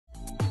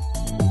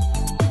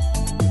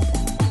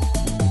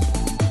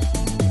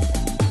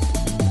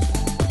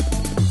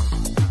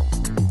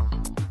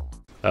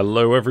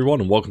Hello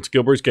everyone and welcome to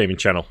GilBroz Gaming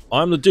Channel.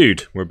 I'm the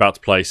dude. We're about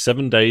to play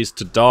 7 Days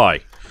to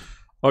Die.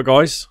 Alright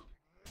guys,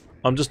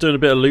 I'm just doing a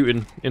bit of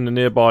looting in the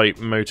nearby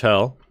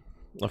motel.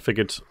 I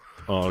figured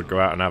I'll go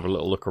out and have a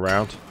little look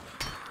around.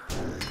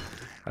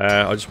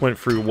 I just went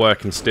through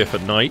work and stiff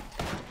at night.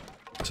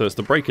 So it's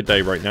the break of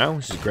day right now,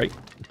 which is great.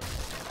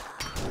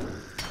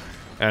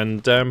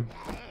 And I've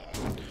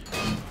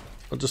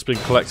just been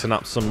collecting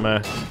up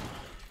some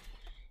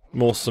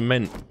more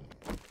cement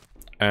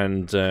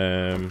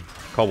and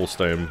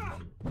cobblestone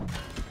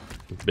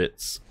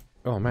bits.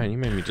 Oh man, you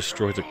made me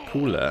destroy the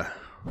cooler.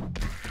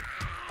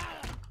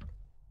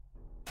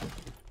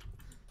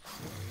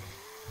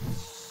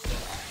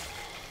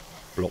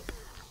 Blop.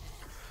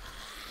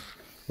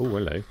 Oh,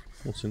 hello.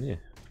 What's in here?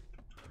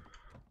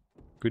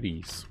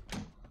 Goodies.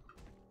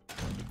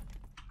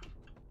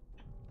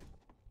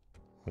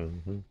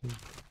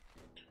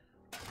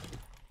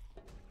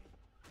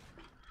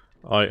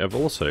 I have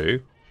also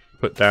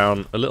put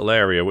down a little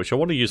area which I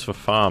want to use for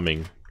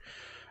farming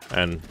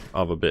and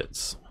other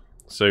bits.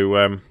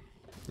 So,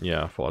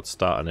 yeah, I thought I'd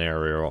start an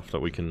area off that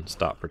we can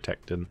start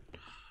protecting.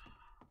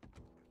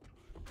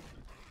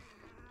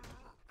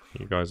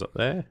 You guys up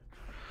there?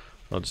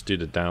 I'll just do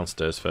the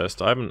downstairs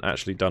first. I haven't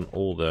actually done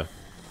all the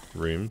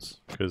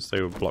rooms because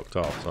they were blocked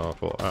off, so I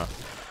thought,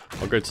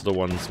 I'll go to the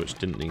ones which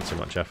didn't need so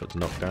much effort to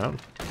knock down.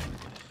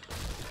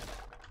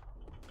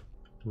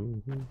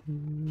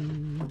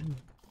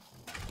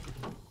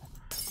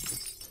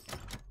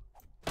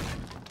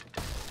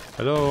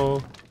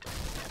 Hello.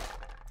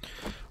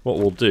 What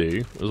we'll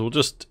do is we'll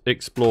just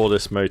explore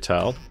this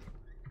motel.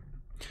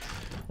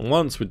 And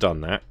once we've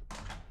done that,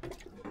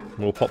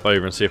 we'll pop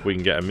over and see if we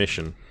can get a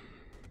mission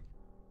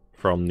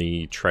from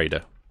the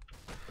trader.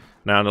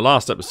 Now in the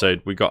last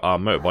episode we got our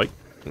motorbike,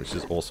 which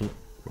is awesome.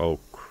 Oh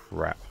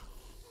crap.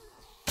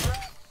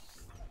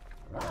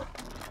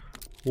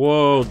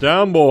 Whoa,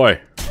 down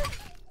boy.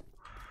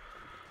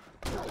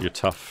 You're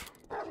tough.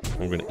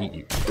 I'm gonna eat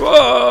you.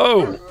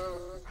 Whoa!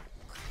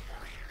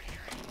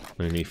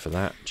 No need for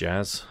that,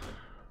 Jazz.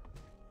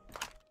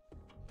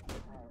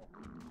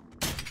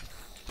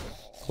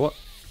 What?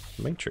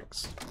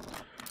 Matrix.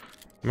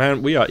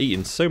 Man, we are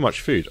eating so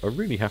much food. I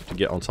really have to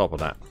get on top of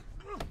that.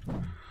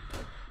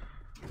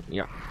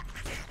 Yeah.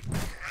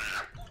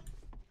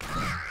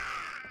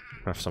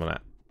 Have some of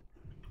that.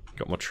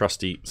 Got my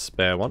trusty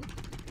spare one.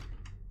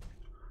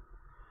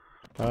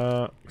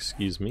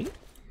 Excuse me.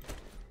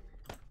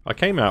 I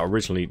came out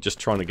originally just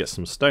trying to get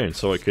some stone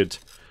so I could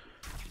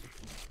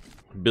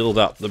build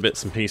up the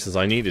bits and pieces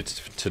I needed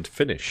to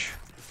finish.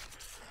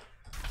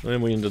 And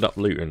then we ended up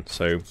looting,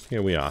 so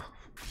here we are.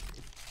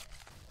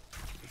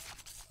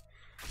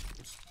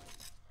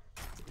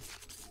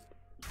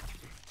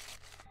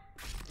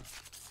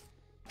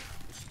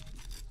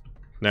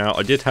 Now,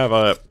 I did have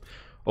a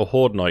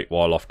horde night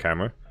while off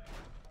camera.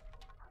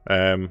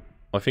 I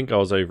think I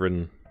was over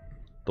in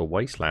the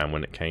wasteland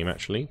when it came,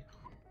 actually.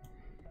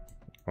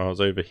 I was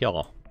over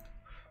here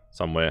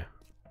somewhere.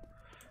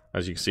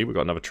 As you can see, we've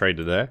got another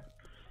trader there.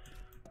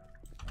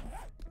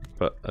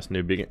 But that's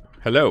no big...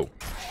 Hello!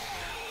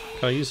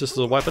 Can I use this as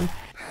a weapon?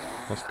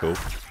 That's cool.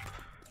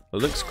 It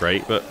looks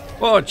great, but...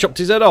 Oh, I chopped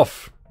his head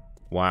off!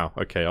 Wow,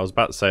 okay, I was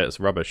about to say it's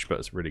rubbish, but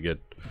it's really good.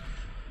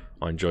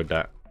 I enjoyed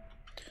that.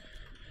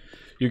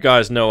 You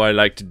guys know I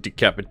like to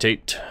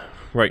decapitate.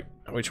 Right,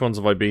 which ones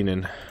have I been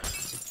in?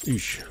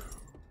 Eesh.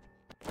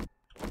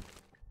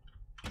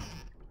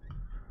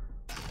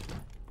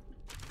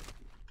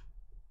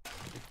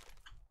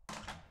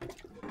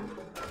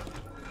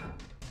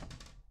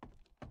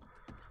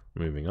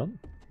 Moving on.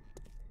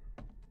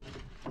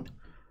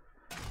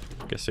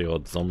 Guess they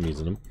got zombies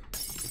in them.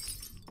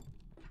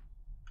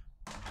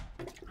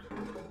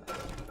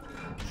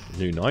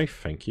 New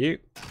knife, thank you.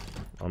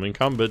 I'm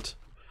encumbered.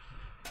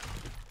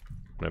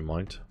 Never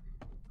mind.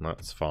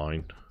 That's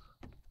fine.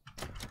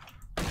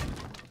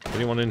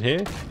 Anyone in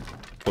here?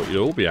 Thought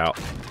you'd all be out.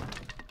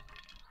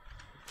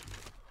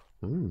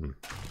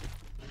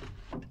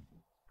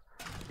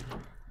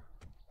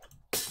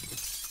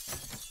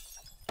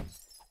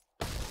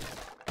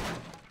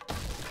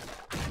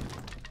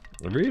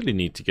 I really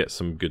need to get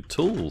some good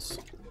tools.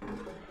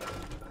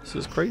 This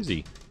is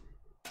crazy.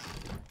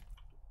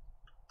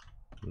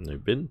 No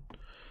bin.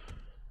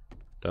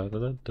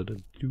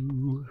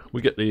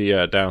 We get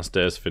the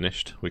downstairs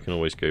finished. We can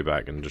always go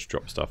back and just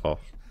drop stuff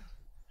off.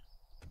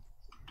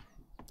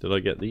 Did I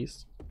get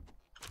these?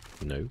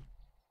 No.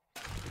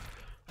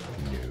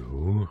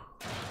 No.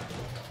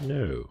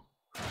 No.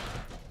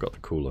 Got the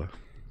cooler.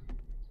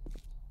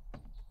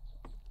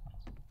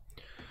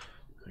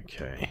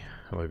 Okay.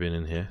 Have I been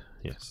in here?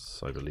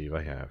 Yes, I believe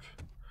I have.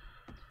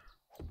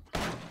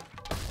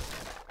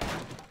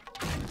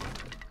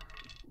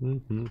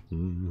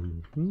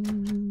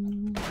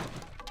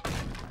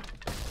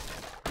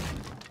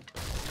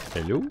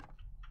 Hello?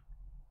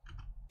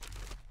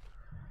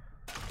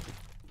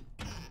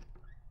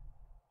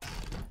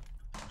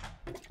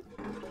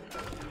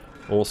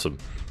 Awesome.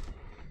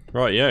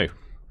 Right, yo.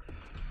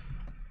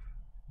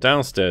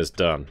 Downstairs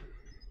done.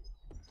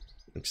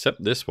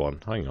 Except this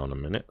one. Hang on a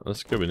minute.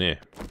 Let's go in here.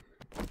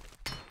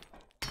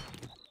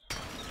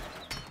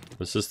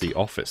 This is the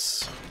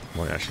office.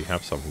 Might actually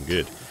have something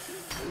good.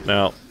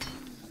 Now,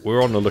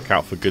 we're on the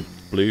lookout for good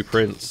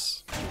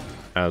blueprints,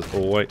 as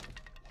always.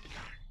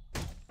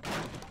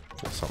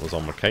 Thought something was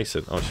on my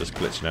casing. I was just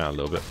glitching out a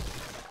little bit.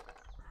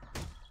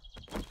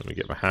 Let me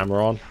get my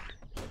hammer on.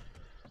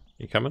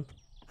 You coming?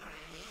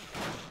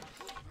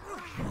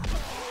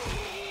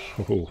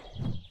 Ooh.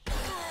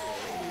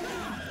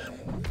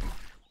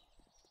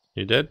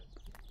 You dead?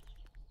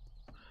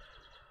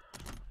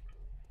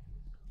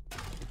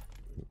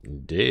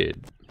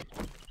 Dead.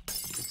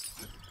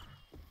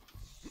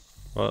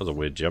 Well, that was a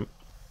weird jump.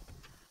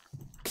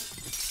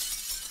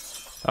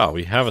 Oh,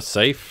 we have a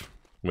safe,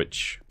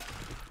 which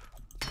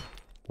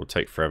will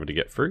take forever to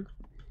get through.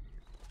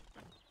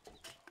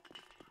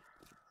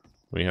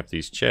 We have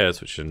these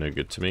chairs, which are no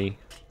good to me.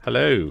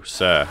 Hello,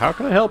 sir. How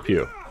can I help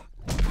you?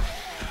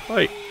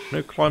 Wait,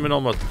 no climbing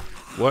on my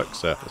work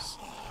surface.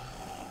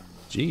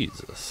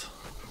 Jesus.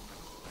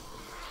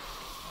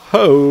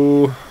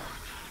 Ho!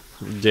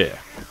 Dear.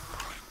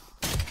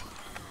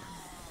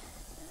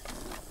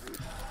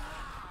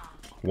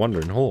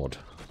 Wandering horde.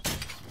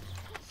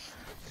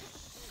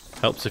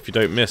 Helps if you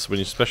don't miss,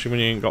 especially when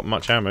you ain't got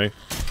much ammo.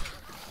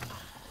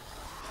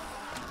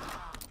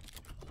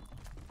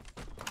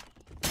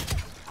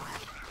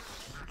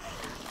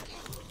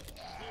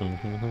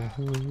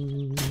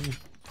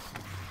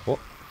 What?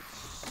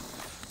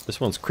 This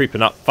one's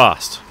creeping up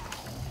fast.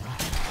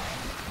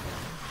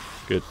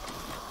 Good.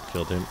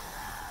 Killed him.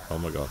 Oh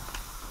my god.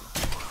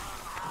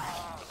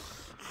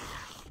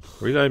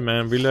 Reload,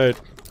 man, reload.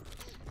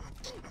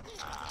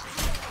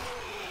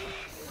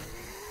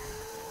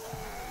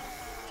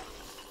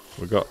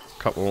 We've got a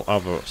couple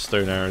other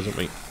stone arrows, haven't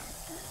we?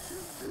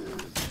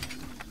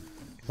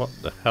 What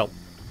the hell?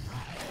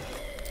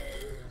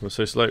 We're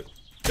so slow.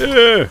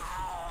 Ugh!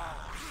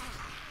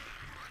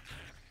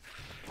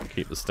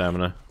 Keep the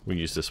stamina. We'll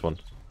use this one.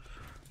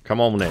 Come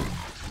on then,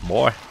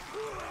 boy.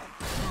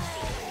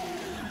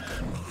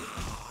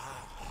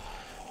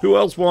 Who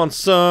else wants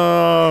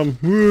some?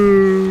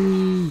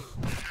 Woo!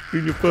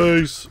 In your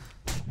face.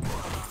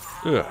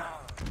 Ugh.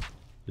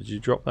 Did you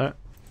drop that?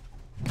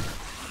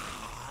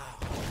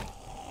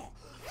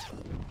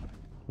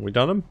 We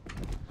done them?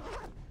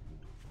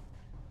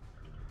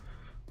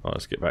 Oh,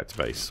 let's get back to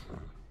base.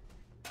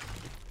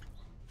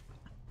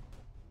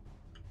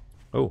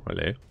 Oh,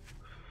 hello.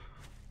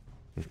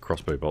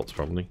 Crossbow bolts,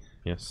 probably.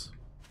 Yes.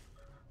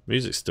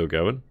 Music's still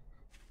going.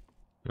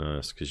 No,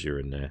 that's because you're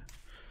in there.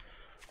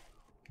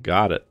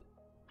 Got it.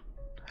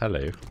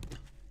 Hello.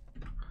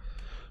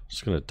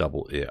 Just going to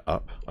double it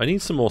up. I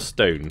need some more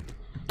stone.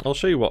 I'll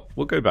show you what.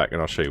 We'll go back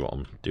and I'll show you what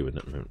I'm doing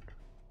at the moment.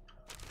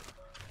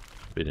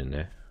 Been in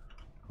there.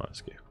 Right,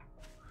 let's go.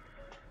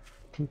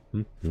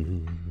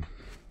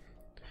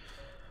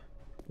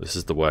 This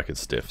is the working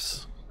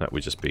stiffs that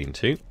we just been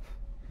to.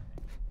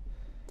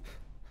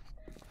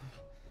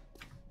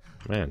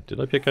 Man, did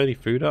I pick any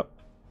food up?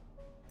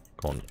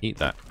 Come on, eat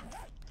that.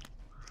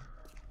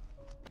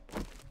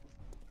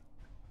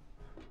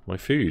 My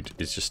food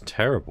is just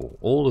terrible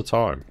all the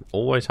time.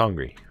 Always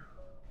hungry.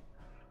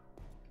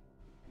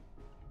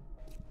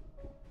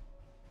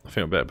 I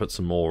think I better put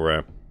some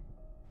more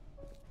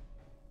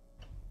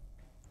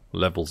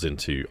levels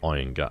into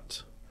Iron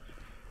Gut.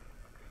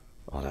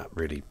 Oh,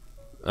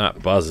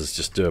 that buzz is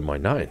just doing my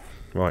night.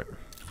 Right.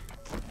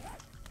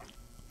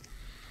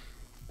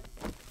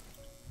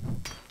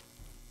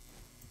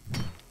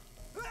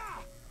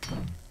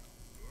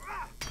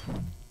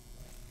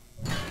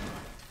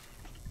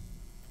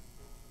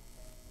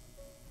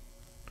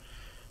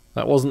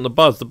 That wasn't the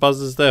buzz. The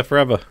buzz is there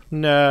forever.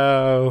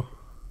 No.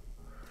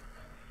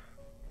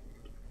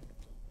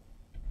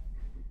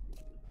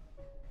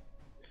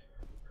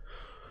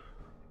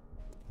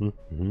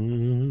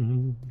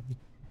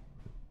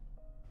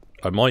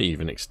 I might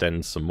even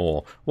extend some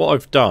more. What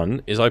I've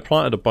done is I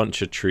planted a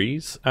bunch of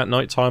trees at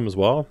night time as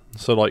well.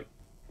 So like,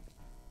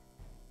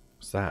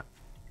 what's that?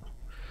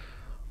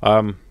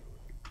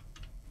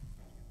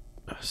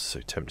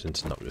 So tempting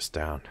to knock this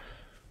down.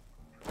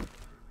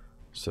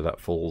 So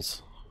that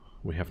falls.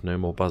 We have no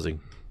more buzzing.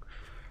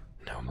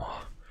 No more.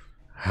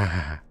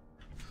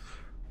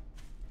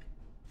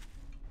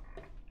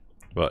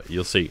 But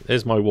you'll see,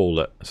 there's my wall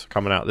that's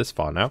coming out this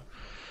far now.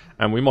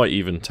 And we might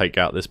even take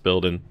out this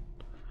building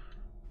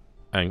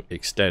and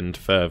extend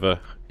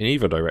further in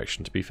either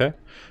direction, to be fair.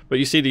 But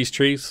you see these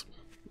trees?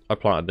 I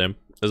planted them.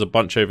 There's a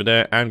bunch over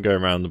there and go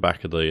around the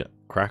back of the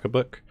cracker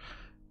book.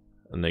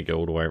 And they go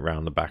all the way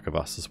around the back of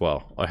us as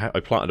well.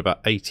 I planted about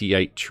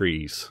 88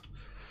 trees.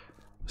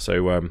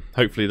 So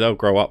hopefully they'll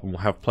grow up and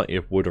we'll have plenty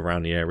of wood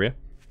around the area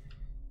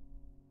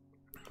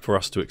for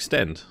us to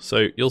extend.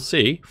 So you'll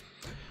see,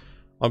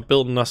 I'm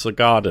building us a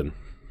garden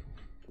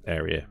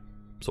area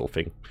sort of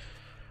thing.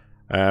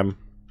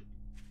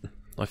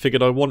 I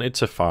figured I wanted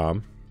to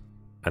farm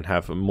and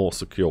have a more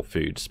secure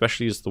food,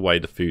 especially as the way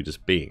the food is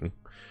being.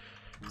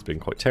 It's been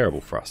quite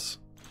terrible for us.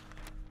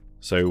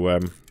 So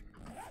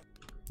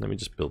let me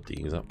just build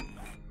these up.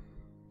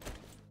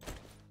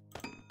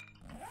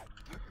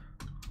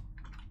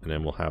 and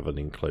then we'll have an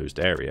enclosed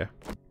area.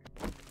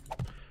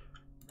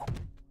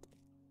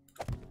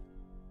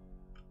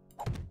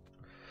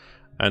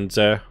 And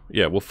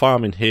yeah, we'll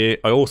farm in here.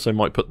 I also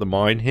might put the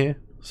mine here.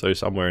 So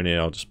somewhere in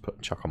here I'll just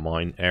chuck a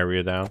mine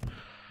area down.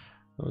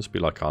 It'll just be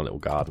like our little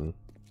garden.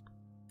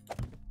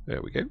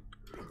 There we go.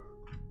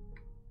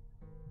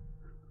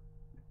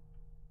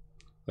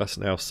 That's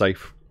now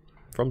safe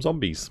from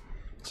zombies.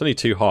 It's only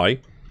too high.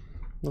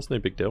 That's no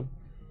big deal.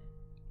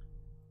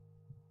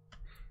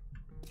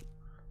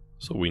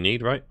 That's all we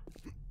need, right?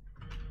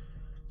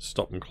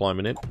 Stop them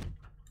climbing in.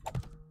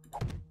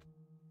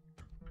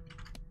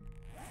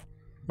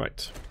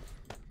 Right.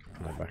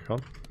 Put that back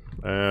on.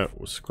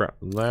 We'll scrap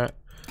that.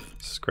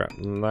 Scrap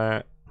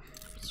that.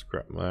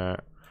 Scrap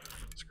that.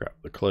 Scrap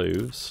the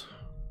clothes.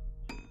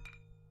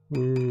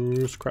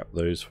 Ooh, scrap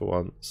those for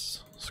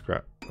once.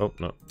 Scrap. Oh,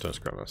 no. Don't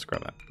scrap that.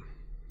 Scrap that.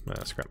 No,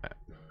 scrap that.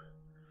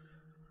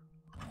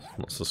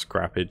 Lots of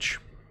scrappage.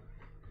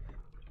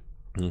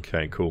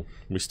 Okay, cool.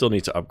 We still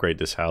need to upgrade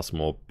this house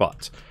more,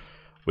 but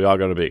we are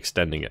going to be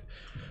extending it.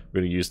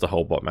 We're going to use the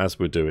whole bottom as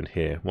we're doing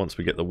here. Once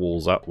we get the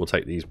walls up, we'll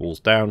take these walls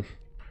down,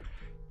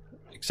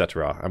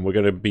 etc. And we're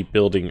going to be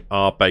building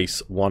our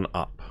base one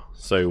up.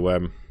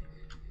 So,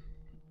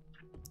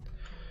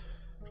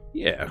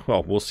 yeah,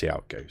 well, we'll see how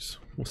it goes.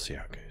 We'll see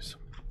how it goes.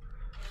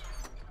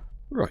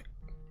 Right.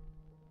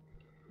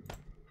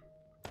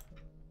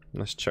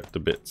 Let's check the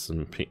bits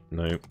and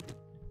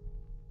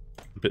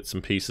bits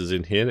and pieces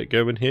in here that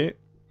go in here.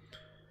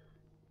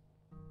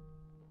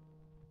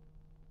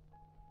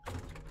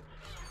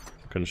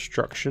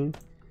 Construction.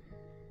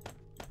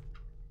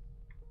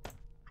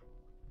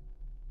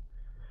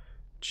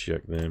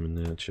 Check them and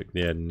then check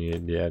the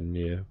yeah,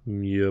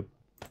 yeah,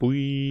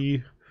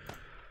 boy.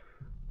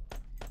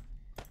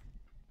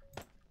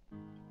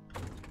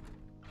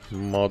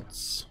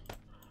 Mods.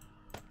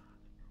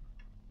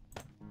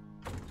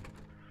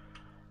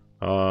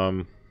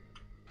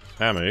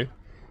 Ammo.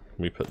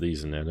 We put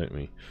these in there, don't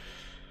we?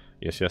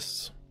 Yes,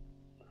 yes.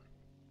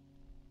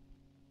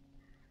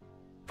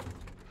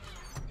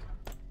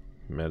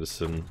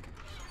 Medicine.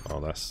 Oh,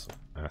 that's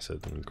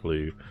acid and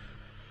glue.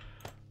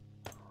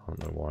 I don't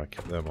know why I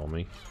kept them on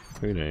me.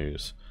 Who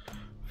knows?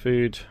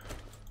 Food.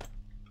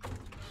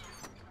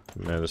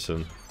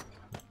 Medicine.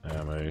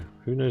 Ammo.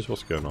 Who knows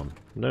what's going on?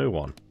 No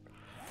one.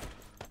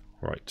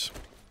 Right.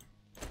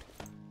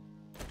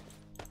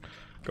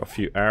 Got a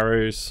few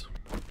arrows.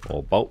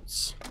 Or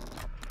bolts.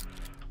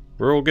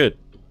 We're all good.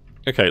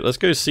 Okay, let's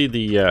go see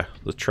the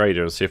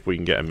trader and see if we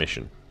can get a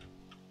mission.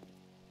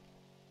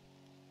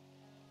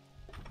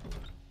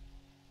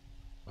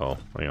 Oh,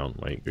 hang on,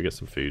 wait, go get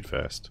some food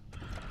first.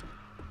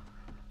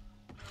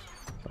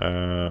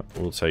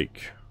 We'll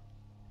take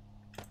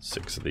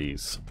 6 of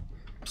these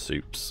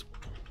soups.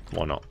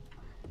 Why not?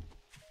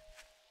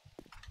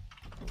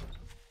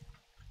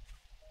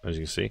 As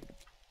you can see,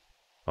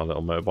 our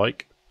little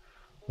motorbike.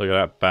 Look at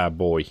that bad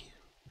boy.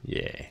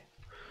 Yeah.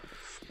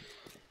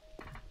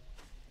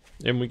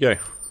 In we go.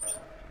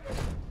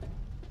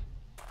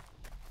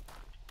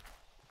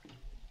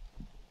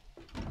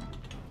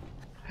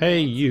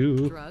 Hey,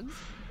 you. Drugs?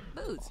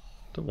 Booze.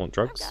 Don't want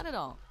drugs. I've got it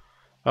all.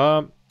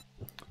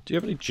 Do you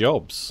have any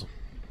jobs?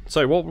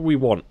 So, what would we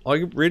want? I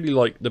really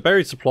like the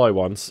buried supply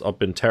ones. I've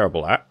been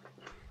terrible at.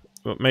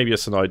 But maybe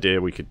it's an idea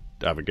we could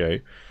have a go.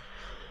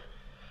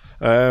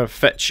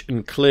 Fetch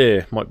and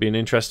clear might be an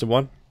interesting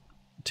one.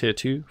 Tier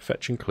 2,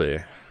 fetch and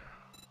clear.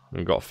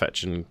 We've got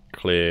fetch and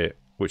clear,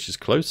 which is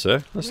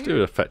closer. Let's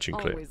do a fetch and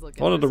clear.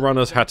 One of the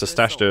runners had to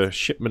stash their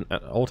shipment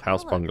at an old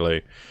house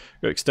bungalow.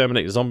 Go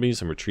exterminate the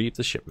zombies and retrieve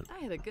the shipment. I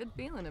had a good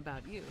feeling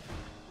about you.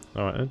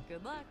 Alright then.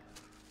 Good luck.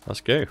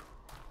 Let's go.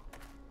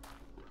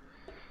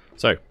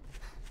 So.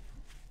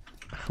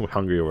 We're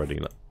hungry already.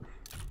 Look.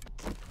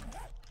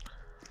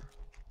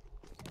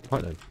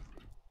 Right then.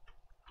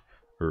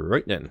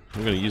 Right then.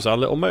 I'm going to use our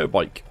little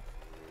motorbike.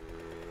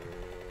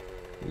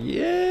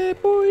 Yeah,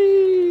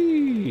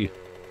 boy!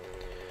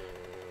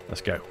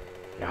 Let's go.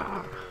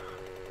 Yeah.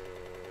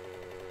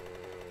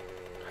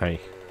 Hey,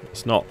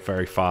 it's not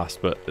very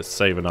fast, but it's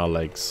saving our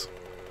legs.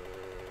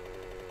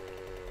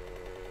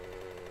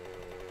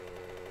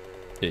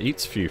 It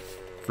eats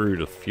through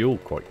the fuel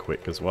quite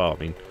quick as well. I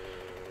mean,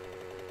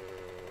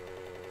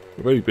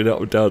 we've only been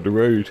up and down the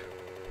road.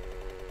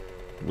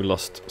 We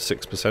lost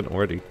 6%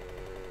 already.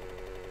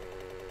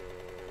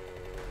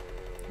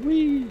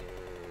 Whee!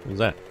 What was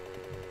that?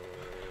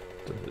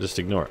 Just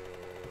ignore it.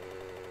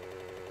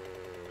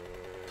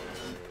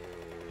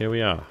 Here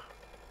we are.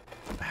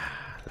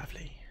 Ah,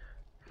 lovely.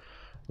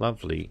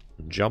 Lovely.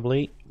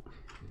 Jubbly.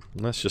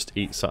 Let's just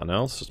eat something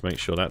else. Just make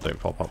sure that don't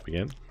pop up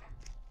again.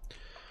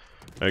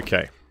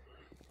 Okay.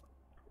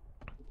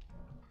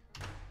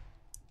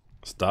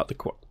 Start the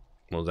what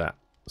was that?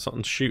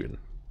 Something's shooting.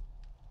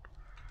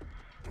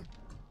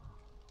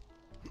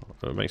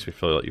 It makes me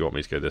feel like you want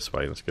me to go this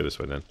way. Let's go this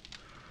way then.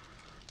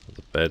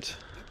 The bed.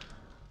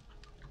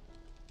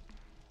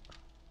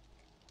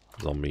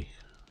 Zombie.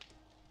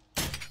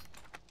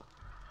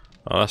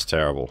 Oh, that's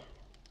terrible.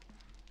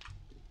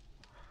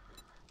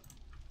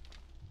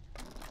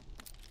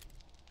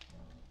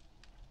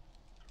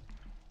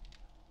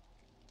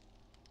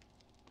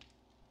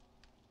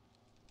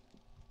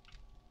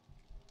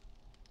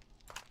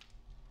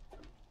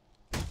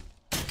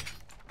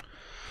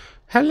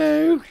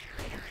 Hello?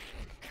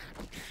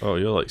 Oh,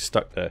 you're like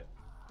stuck there.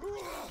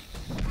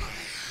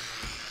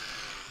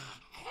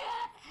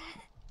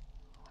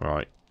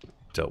 Right.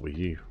 Dealt with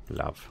you,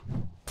 love.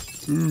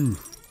 Ooh.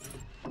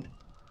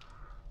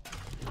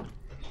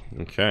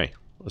 Okay.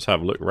 Let's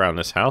have a look around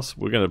this house.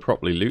 We're going to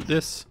properly loot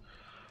this.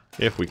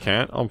 If we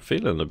can. I'm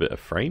feeling a bit of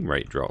frame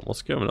rate drop.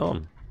 What's going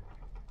on?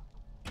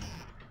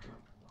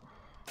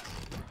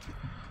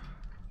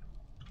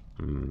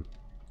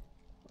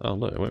 Oh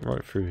look, it went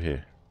right through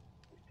here.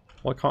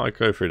 Why can't I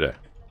go through there?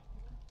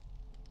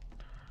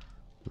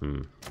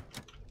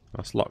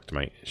 That's locked,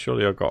 mate.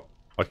 Surely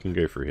I can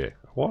go through here.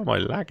 Why am I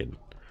lagging?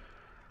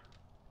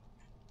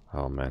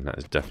 Oh man, that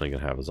is definitely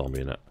going to have a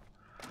zombie in it.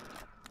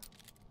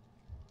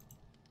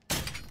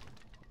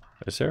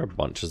 Is there a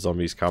bunch of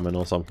zombies coming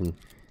or something?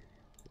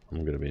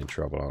 I'm going to be in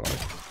trouble, aren't I?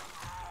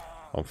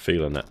 I'm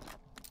feeling it.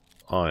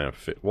 I am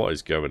fit. What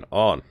is going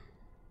on?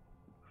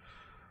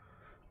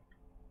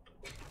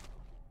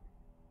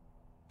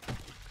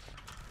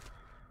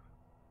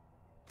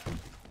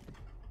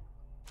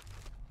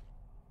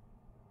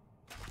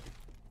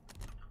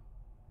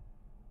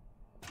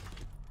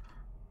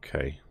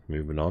 Okay,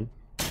 moving on.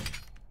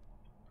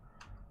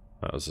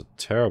 That was a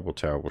terrible,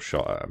 terrible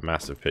shot at a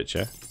massive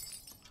picture.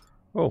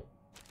 Oh.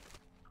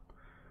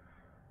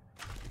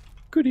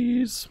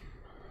 Goodies.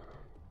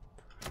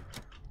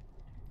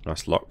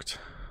 That's locked.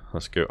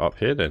 Let's go up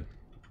here then.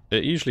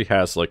 It usually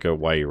has like a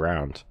way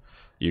around.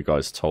 You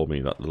guys told me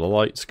that the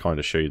lights kind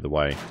of show you the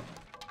way.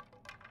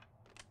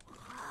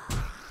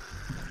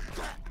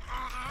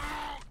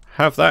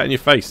 Have that in your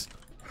face.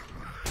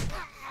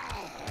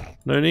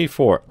 No need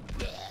for it.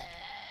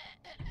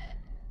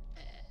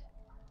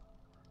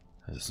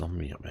 There's a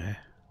zombie up there.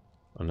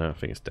 Oh no, I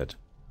think it's dead.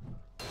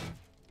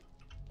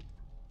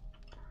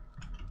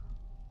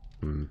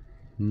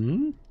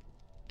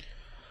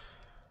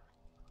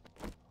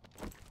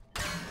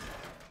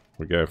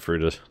 We're going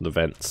through the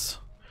vents.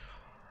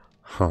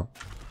 Huh.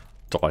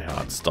 Die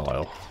Hard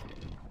style.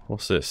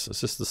 What's this?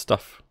 Is this the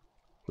stuff?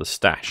 The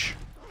stash.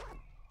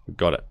 We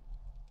got it.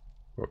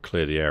 We'll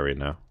clear the area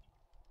now.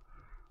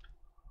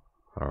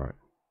 Alright.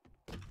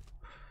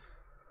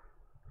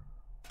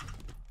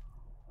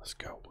 Let's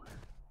go.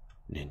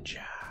 Ninja.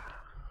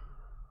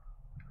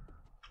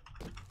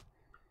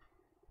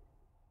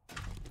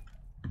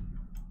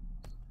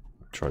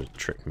 Try to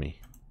trick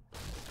me.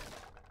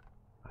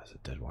 That's a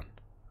dead one.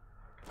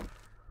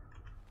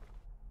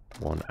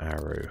 One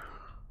arrow.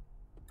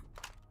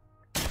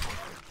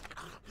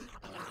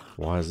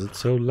 Why is it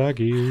so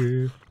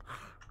laggy?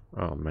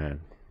 Oh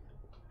man.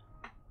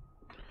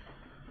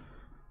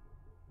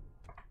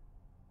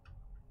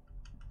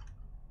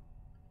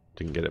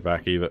 Didn't get it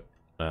back either.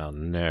 Oh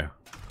no.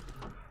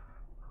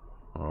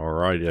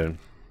 Alright then.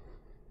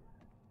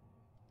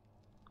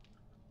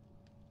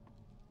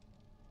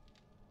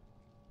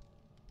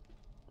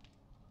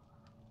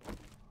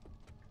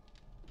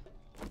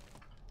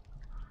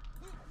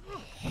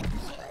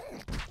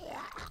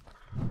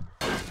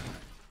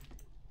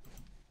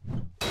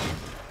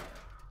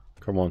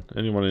 Come on,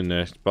 anyone in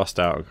there, bust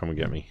out and come and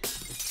get me.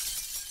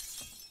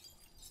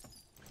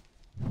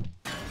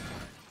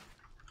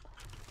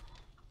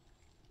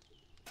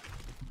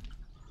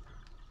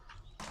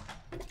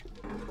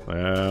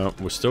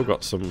 We've still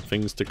got some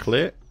things to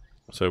clear,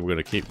 so we're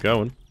going to keep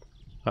going.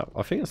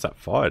 I think it's that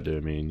fire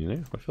doing me, you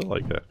know? I feel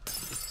like that.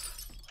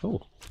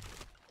 Oh,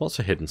 lots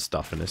of hidden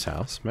stuff in this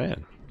house,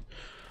 man.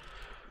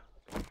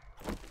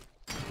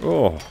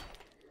 Oh,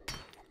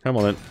 come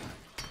on then.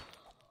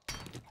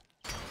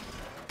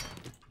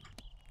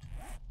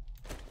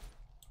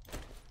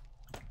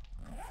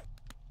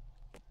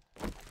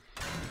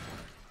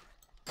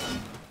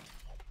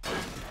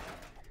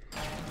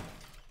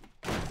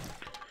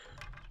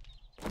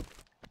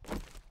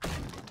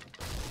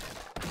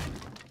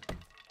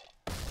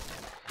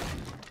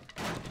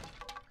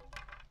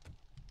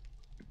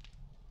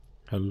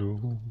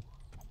 Hello.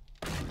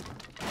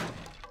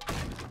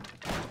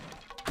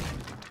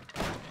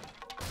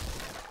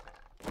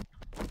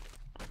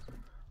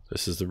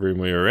 This is the room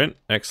we were in.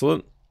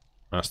 Excellent.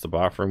 That's the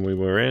bathroom we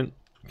were in.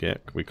 Yeah,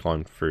 we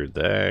climbed through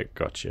there.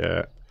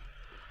 Gotcha.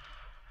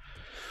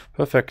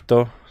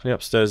 Perfecto. The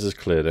upstairs is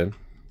cleared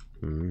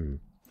in.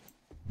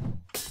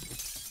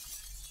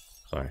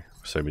 Sorry,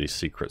 so many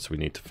secrets we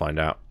need to find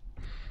out.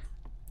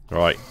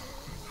 Right.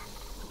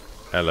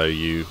 Hello,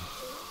 you.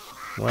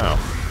 Wow.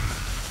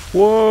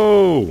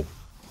 Whoa!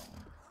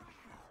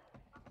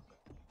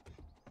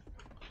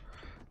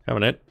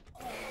 Coming in.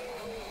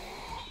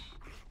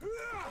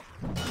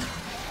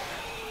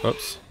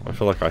 Oops, I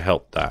feel like I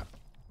helped that.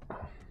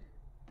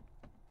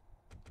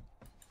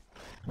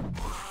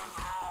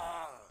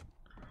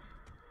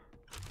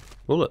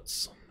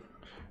 Bullets.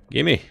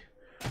 Gimme.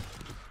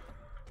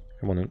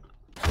 Come on in.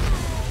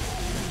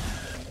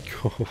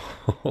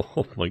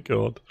 Oh my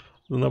god.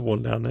 There's another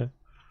one down there.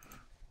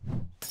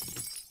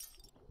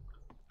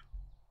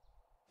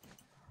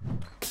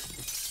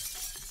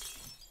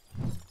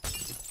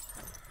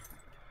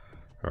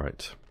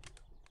 Alright.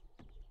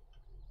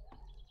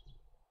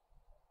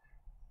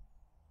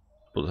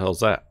 What the hell's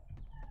that?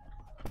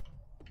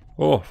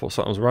 Oh, I thought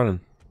something was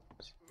running.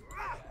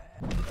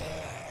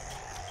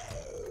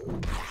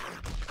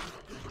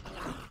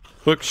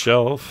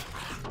 Bookshelf.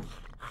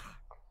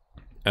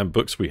 And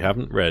books we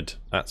haven't read.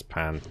 That's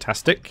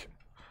fantastic.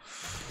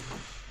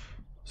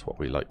 That's what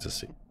we like to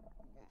see.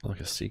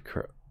 Like a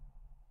secret.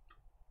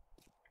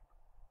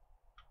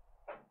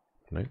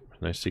 Nope,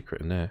 no secret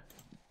in there.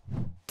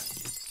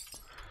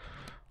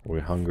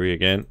 We're hungry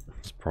again.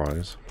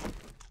 Surprise.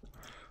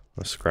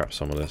 Let's scrap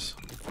some of this.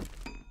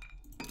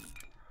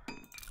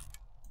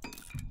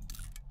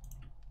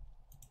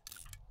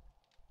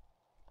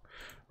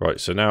 Right,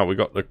 so now we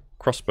got the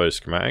crossbow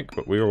schematic,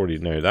 but we already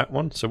know that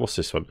one. So what's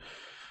this one?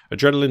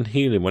 Adrenaline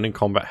healing when in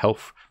combat.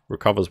 Health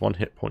recovers 1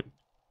 hit point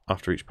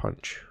after each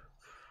punch.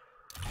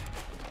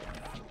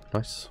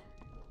 Nice.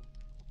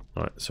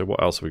 Alright, so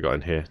what else have we got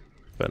in here?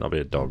 Better not be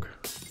a dog.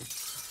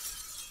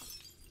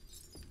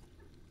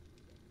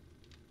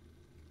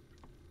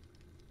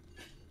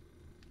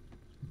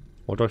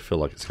 Why do I feel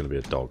like it's going to be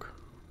a dog?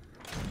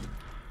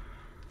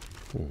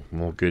 Ooh,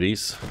 more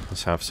goodies.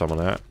 Let's have some of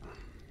that.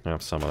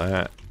 Have some of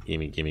that.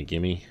 Gimme, gimme,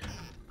 gimme.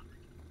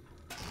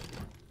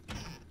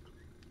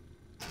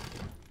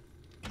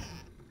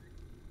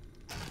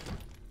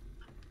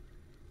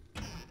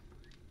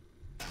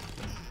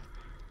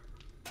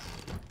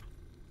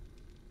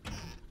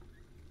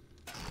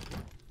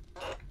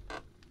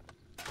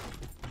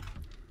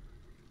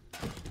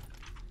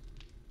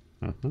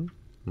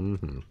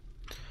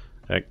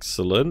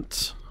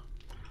 Excellent.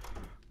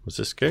 What's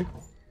this go?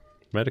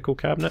 Medical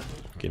cabinet?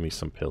 Give me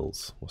some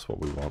pills. That's what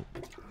we want.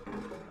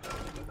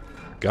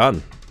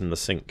 Gun in the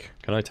sink.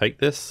 Can I take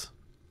this?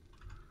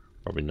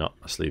 Probably not.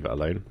 Let's leave it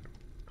alone.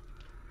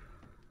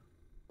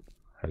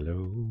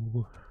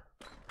 Hello.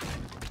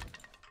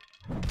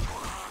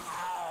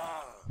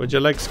 Where'd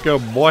your legs go,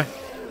 boy?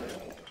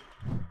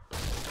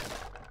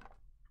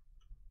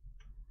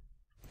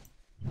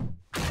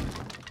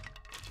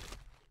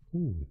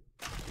 Ooh.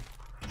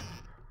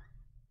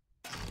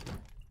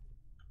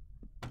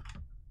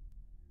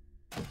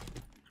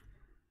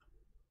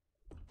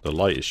 The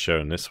light is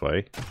showing this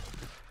way. I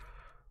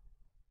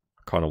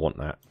kind of want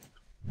that.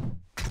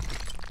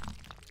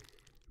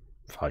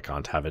 If I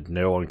can't have it,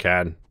 no one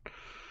can.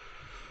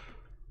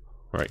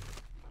 Right.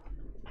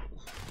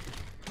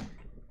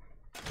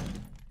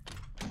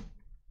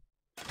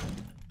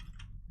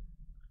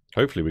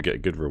 Hopefully we get a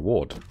good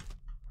reward.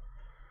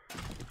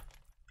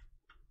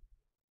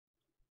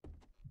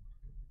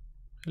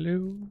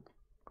 Hello.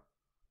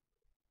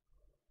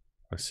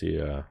 I see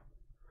a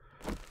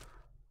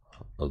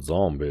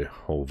zombie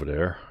over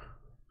there.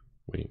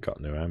 We ain't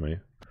got no ammo.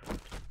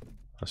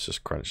 Let's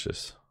just crunch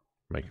this.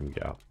 Make him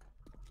get up.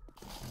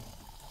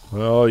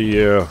 Oh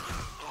yeah.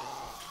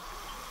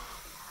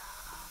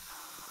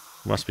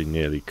 Must be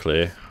nearly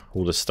clear.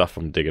 All the stuff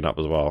I'm digging up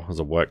as well. Is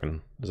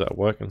that a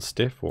working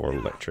stiff or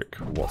electric?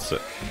 What's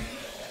it?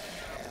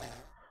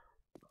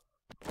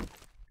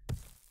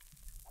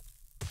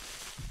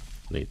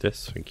 Need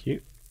this, thank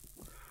you.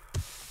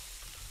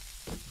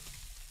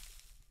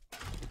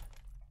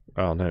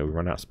 Oh no, we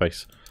run out of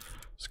space.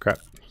 Scrap,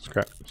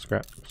 scrap,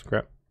 scrap,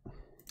 scrap,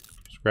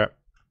 scrap.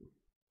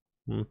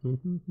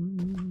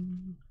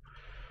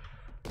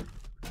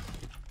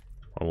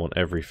 I want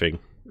everything.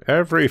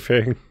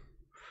 Everything!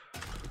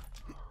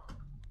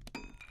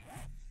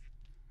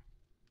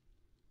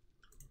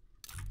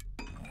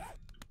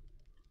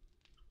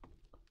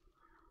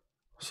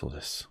 What's all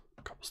this?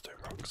 Cobblestone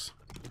rocks.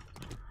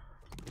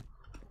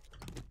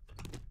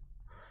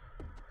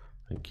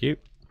 Thank you.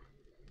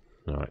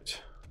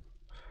 Alright.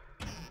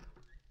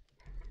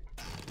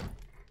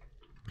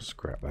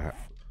 Scrap that.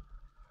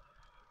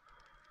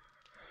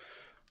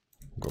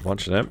 Got a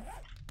bunch of them.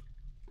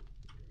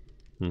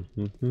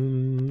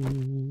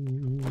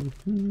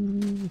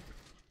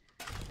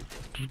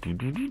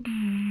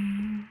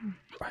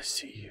 I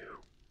see you.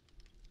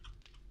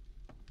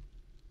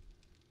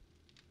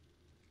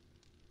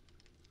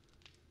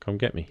 Come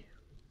get me.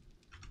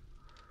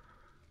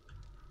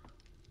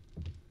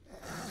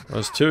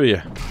 There's two of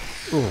you.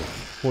 Ooh,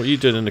 what are you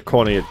doing in the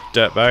corner, you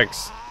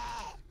dirtbags?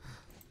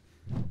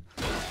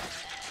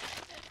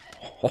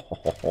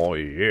 Oh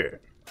yeah.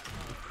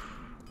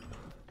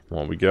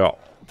 What we got?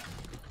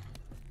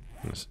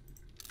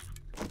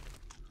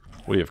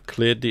 We have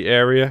cleared the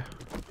area.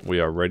 We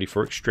are ready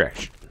for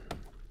extraction.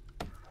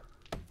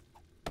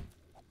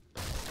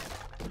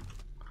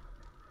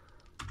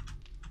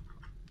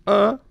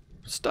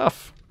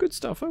 Stuff. Good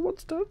stuff. I want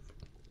stuff.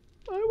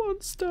 I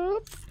want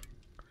stuff.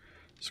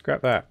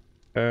 Scrap that.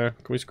 Can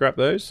we scrap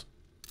those?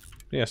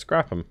 Yeah,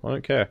 scrap them. I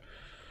don't care.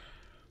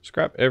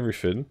 Scrap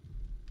everything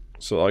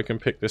so that I can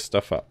pick this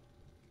stuff up.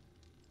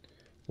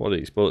 What are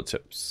these? Bullet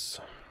tips.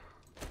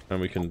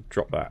 And we can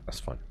drop that. That's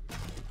fine.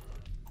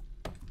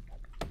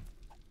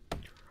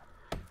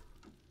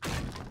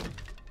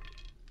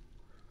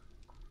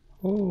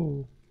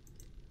 Oh.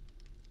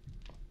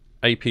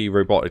 AP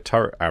robotic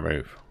turret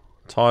ammo.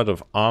 Tired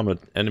of armored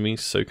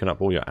enemies soaking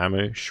up all your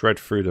ammo? Shred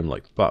through them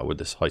like butter with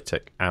this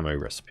high-tech ammo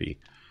recipe.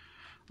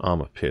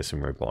 Armor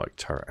piercing robotic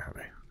turret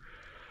ammo.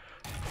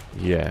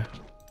 Yeah.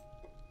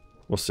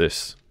 What's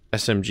this?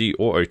 SMG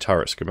auto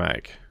turret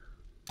schematic.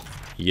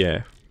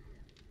 Yeah.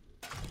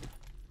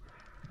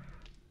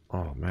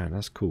 Oh man,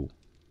 that's cool.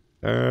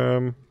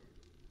 I'm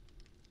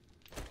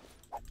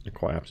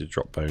quite happy to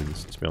drop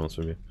bones, to be honest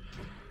with you.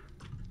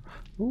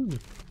 Ooh.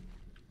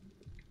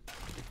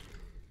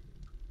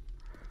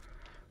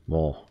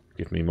 More.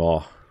 Give me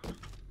more.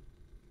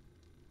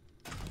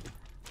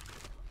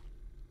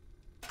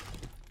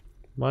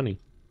 Money.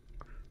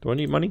 Do I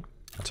need money?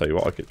 I'll tell you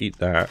what, I could eat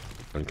that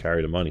and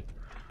carry the money.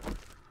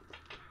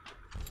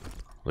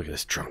 Look at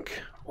this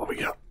trunk. What we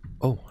got?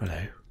 Oh,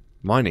 hello.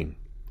 Mining.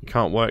 You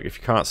can't work if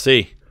you can't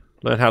see.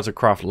 Learn how to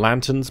craft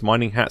lanterns,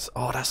 mining hats.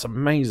 Oh, that's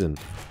amazing.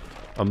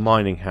 A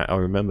mining hat. I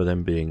remember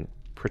them being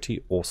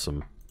pretty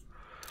awesome.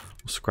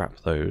 We'll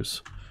scrap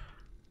those.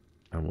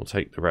 And we'll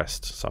take the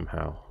rest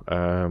somehow.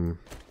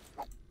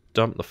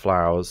 Dump the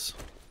flowers.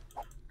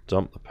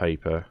 Dump the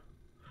paper.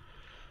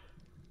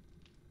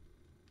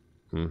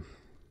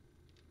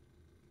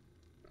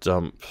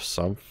 Dump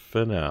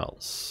something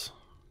else.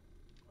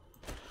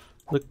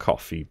 The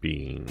coffee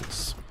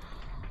beans.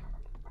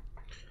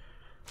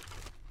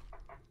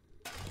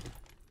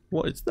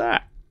 What is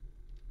that?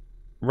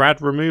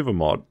 Rad remover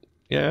mod.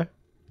 Yeah,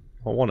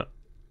 I want it.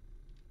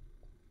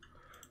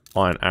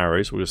 Iron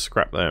arrows. We'll just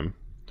scrap them.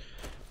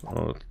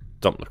 I'll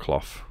dump the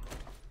cloth.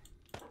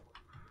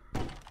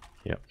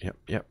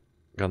 Yep.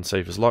 Gun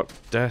safe is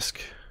locked. Desk.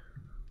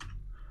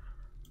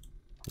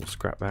 We'll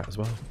scrap that as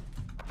well.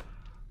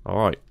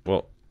 Alright,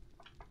 well,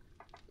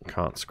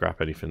 can't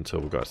scrap anything until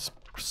we've got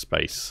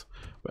space.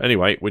 But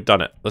anyway, we've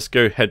done it. Let's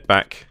go head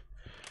back.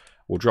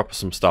 We'll drop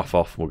some stuff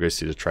off. We'll go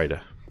see the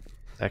trader.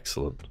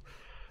 Excellent.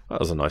 That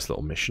was a nice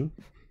little mission.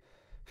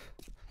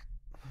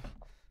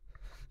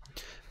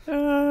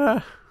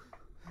 My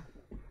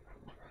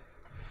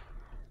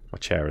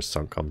chair is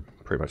sunk. I'm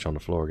pretty much on the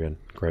floor again.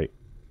 Great.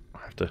 I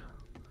have to...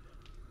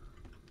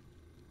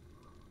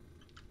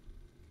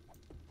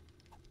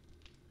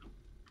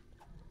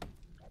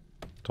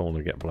 Don't want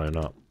to get blown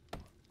up.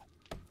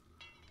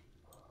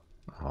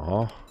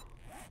 Ah.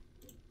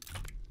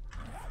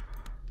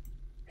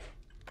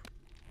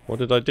 What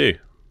did I do?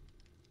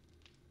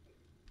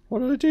 What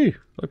did I do?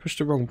 I pushed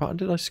the wrong button.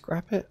 Did I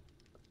scrap it?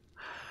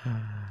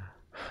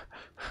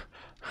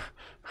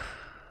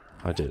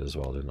 I did as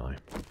well, didn't I?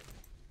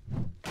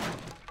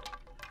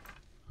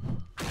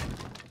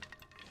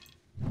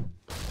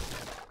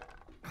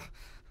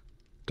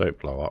 Don't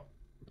blow up.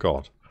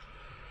 God.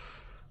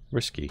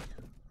 Risky.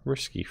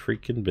 Risky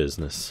freaking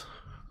business.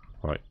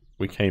 Right,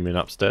 we came in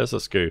upstairs.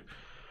 Let's go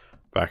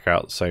back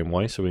out the same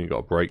way so we ain't got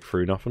to break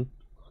through nothing.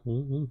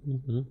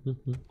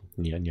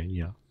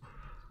 Yeah.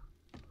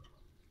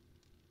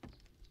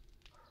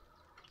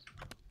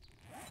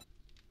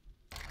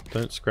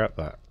 Don't scrap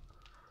that.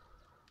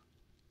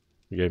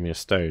 You gave me a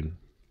stone.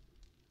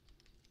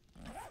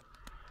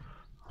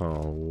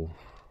 Oh.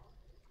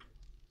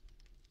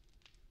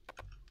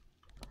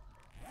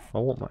 I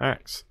want my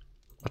axe.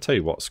 I tell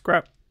you what,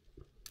 scrap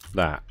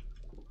that.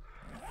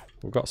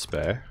 We've got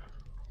spare.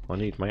 I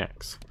need my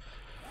axe.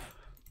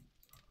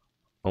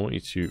 I want you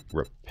to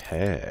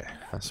repair.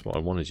 That's what I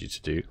wanted you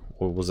to do.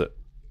 Or was it?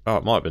 Oh,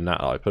 it might have been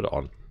that I put it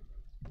on.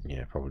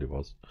 Yeah, probably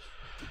was.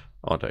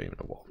 I don't even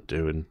know what I'm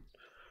doing.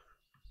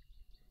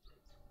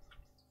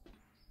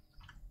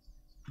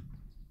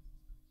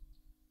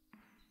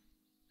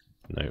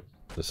 No,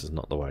 this is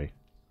not the way.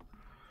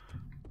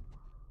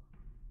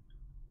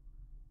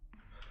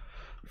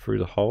 Through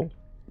the hole?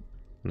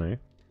 No.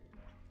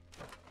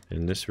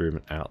 In this room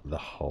and out the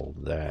hole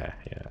there.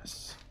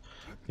 Yes.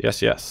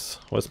 Yes.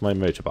 Where's my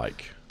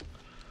motorbike?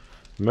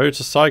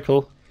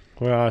 Motorcycle.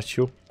 Where are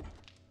you?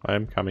 I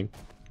am coming.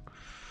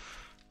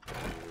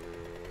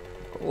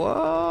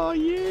 Whoa,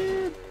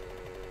 yeah.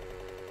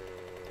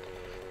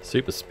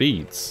 Super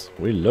speeds.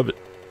 We love it.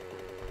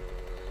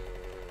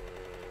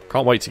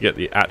 Can't wait to get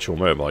the actual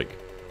motorbike.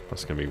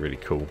 That's going to be really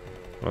cool.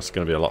 That's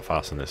going to be a lot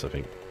faster than this, I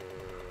think.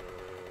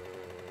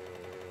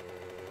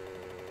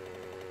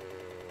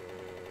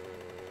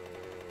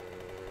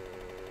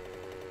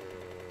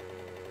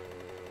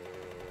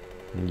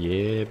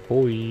 Yeah,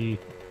 boy.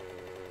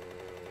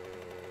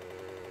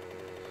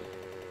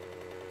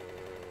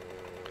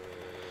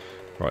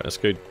 Right, let's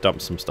go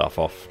dump some stuff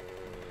off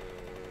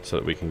so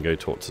that we can go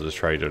talk to the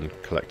trader and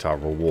collect our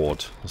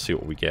reward. Let's see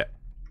what we get.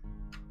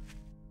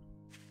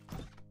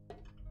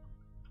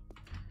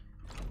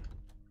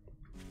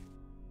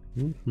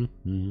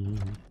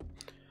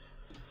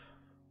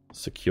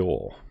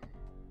 Secure.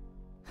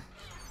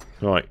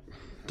 Right,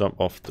 dump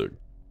off the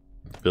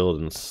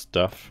building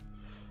stuff.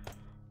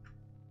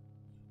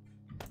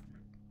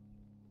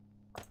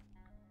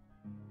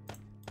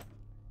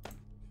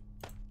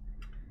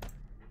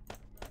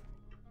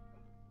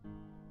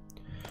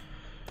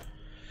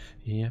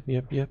 Yep.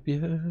 And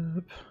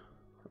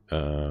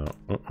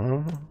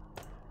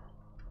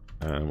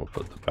we'll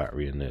put the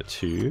battery in there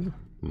too.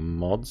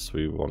 Mods,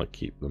 we want to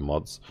keep the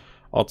mods.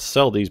 I'll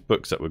sell these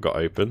books that we've got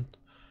open.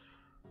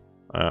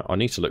 I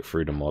need to look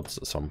through the mods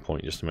at some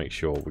point just to make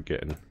sure we're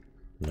getting...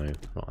 No,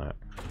 not that.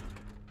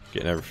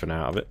 Getting everything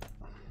out of it.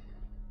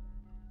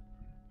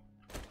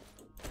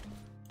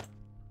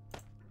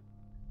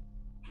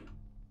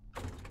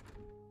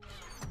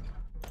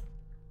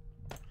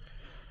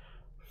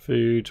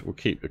 Food. We'll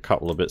keep a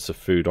couple of bits of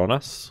food on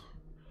us.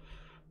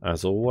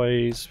 As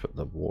always, put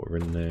the water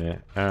in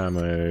there.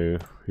 Ammo.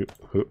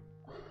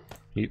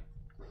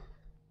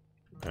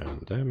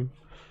 And them.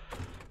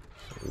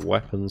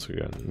 Weapons, we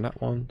go in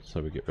that one,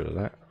 so we get rid of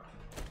that.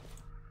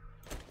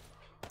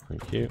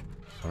 Thank you.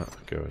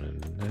 That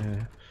going in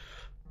there.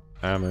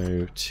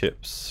 Ammo,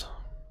 tips.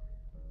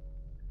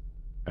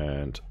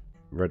 And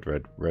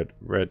red.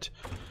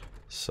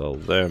 Sell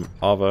them.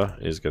 Other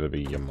is going to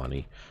be your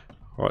money.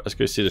 Alright, let's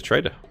go see the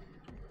trader.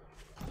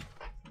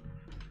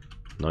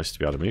 Nice to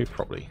be able to move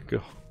properly.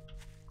 Good.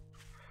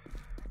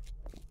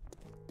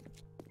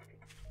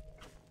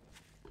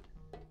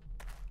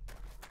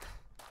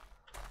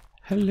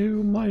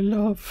 Hello, my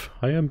love.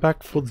 I am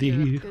back for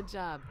thee. Good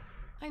job.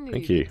 I knew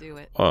Thank you you. could do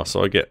it. Oh,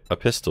 so I get a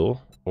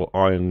pistol or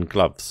iron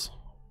gloves.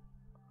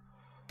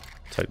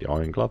 Take the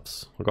iron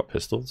gloves. I've got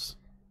pistols.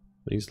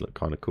 These look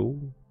kind of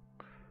cool.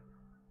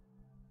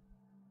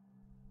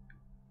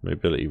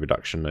 Mobility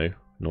reduction though.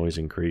 Noise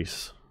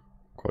increase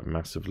quite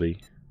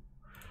massively.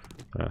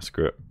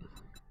 Screw it.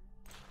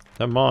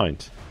 Never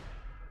mind.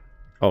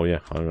 Oh yeah,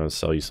 I'm going to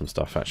sell you some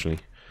stuff actually.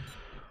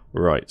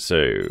 Right,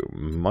 so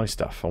my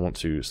stuff. I want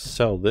to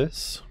sell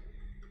this.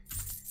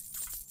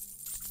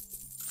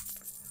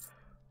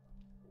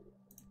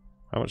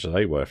 How much are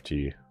they worth to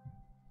you?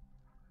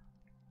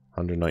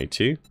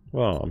 192?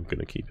 Well, I'm going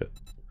to keep it.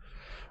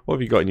 What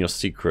have you got in your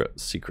secret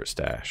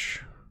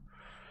stash?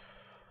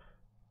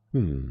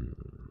 Any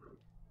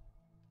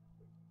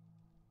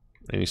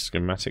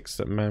schematics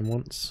that man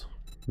wants?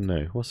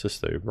 No. What's this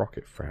though?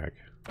 Rocket frag.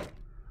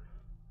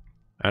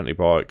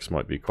 Antibiotics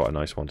might be quite a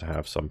nice one to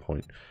have some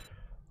point.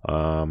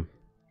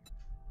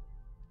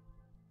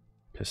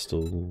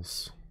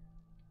 Pistols.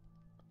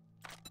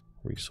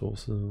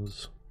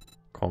 Resources.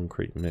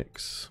 Concrete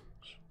mix.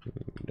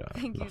 No,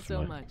 Thank you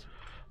so much.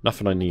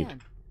 Nothing I need.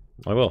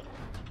 I will.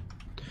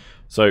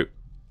 So,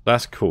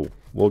 that's cool.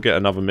 We'll get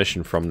another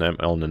mission from them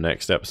on the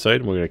next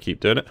episode, and we're going to keep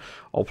doing it.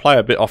 I'll play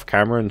a bit off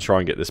camera and try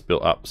and get this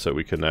built up so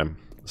we can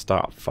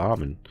start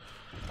farming.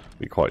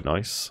 Be quite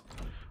nice.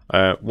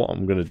 What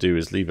I'm going to do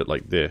is leave it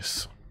like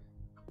this,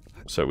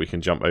 so we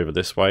can jump over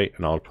this way,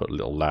 and I'll put a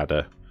little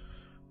ladder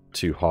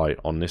too high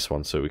on this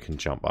one so we can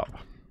jump up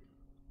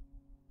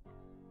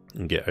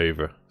and get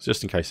over.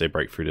 Just in case they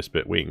break through this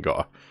bit, we ain't got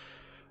to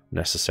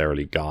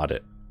necessarily guard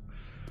it.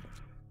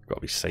 Got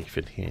to be safe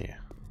in here.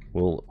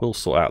 We'll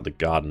sort out the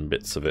garden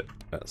bits of it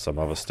at some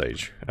other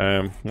stage.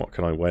 What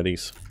can I wear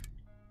these?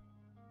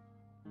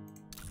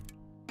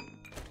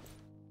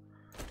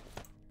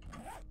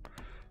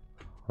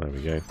 There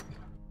we go.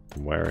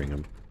 I'm wearing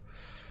them.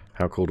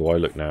 How cool do I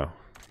look now?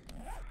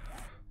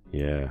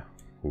 Yeah.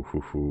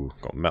 Ooh.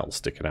 Got metal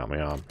sticking out my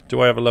arm.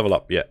 Do I have a level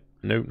up yet?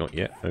 No, not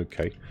yet.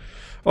 Okay.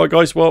 Alright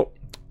guys, well,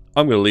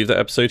 I'm going to leave that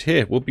episode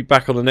here. We'll be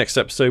back on the next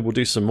episode. We'll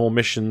do some more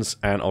missions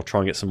and I'll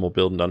try and get some more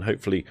building done.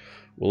 Hopefully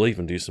we'll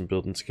even do some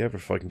building together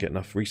if I can get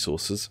enough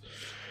resources.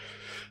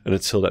 And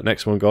until that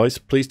next one, guys,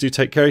 please do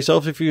take care of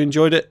yourself. If you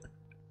enjoyed it,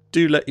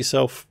 do let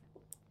yourself.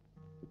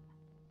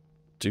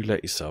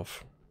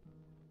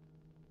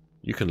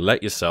 You can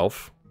let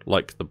yourself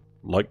like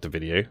the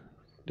video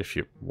if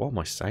you. What am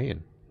I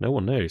saying? No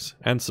one knows.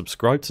 And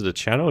subscribe to the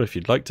channel if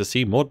you'd like to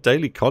see more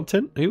daily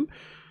content. Who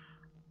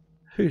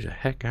the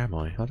heck am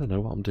I? I don't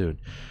know what I'm doing.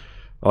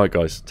 Alright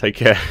guys, take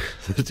care.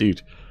 The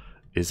dude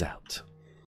is out.